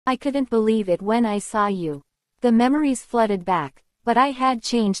I couldn't believe it when I saw you. The memories flooded back, but I had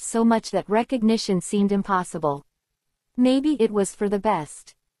changed so much that recognition seemed impossible. Maybe it was for the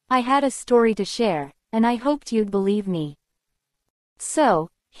best. I had a story to share, and I hoped you'd believe me. So,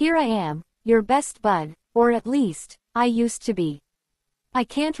 here I am, your best bud, or at least, I used to be. I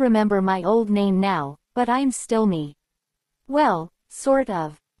can't remember my old name now, but I'm still me. Well, sort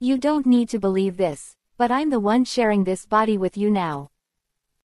of. You don't need to believe this, but I'm the one sharing this body with you now.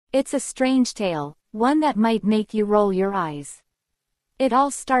 It's a strange tale, one that might make you roll your eyes. It all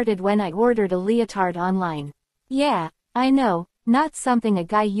started when I ordered a leotard online. Yeah, I know, not something a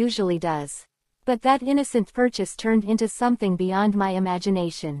guy usually does. But that innocent purchase turned into something beyond my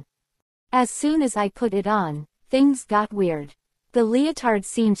imagination. As soon as I put it on, things got weird. The leotard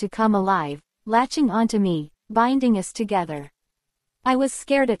seemed to come alive, latching onto me, binding us together. I was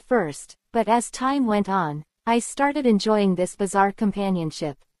scared at first, but as time went on, I started enjoying this bizarre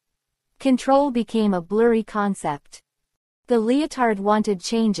companionship. Control became a blurry concept. The leotard wanted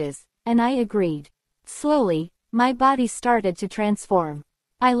changes, and I agreed. Slowly, my body started to transform.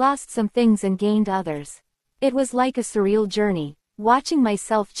 I lost some things and gained others. It was like a surreal journey, watching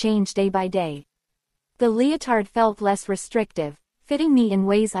myself change day by day. The leotard felt less restrictive, fitting me in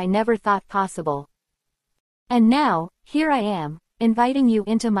ways I never thought possible. And now, here I am, inviting you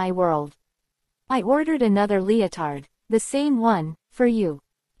into my world. I ordered another leotard, the same one, for you.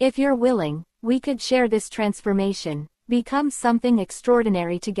 If you're willing, we could share this transformation, become something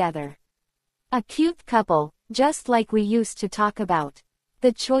extraordinary together. A cute couple, just like we used to talk about.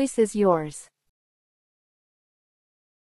 The choice is yours.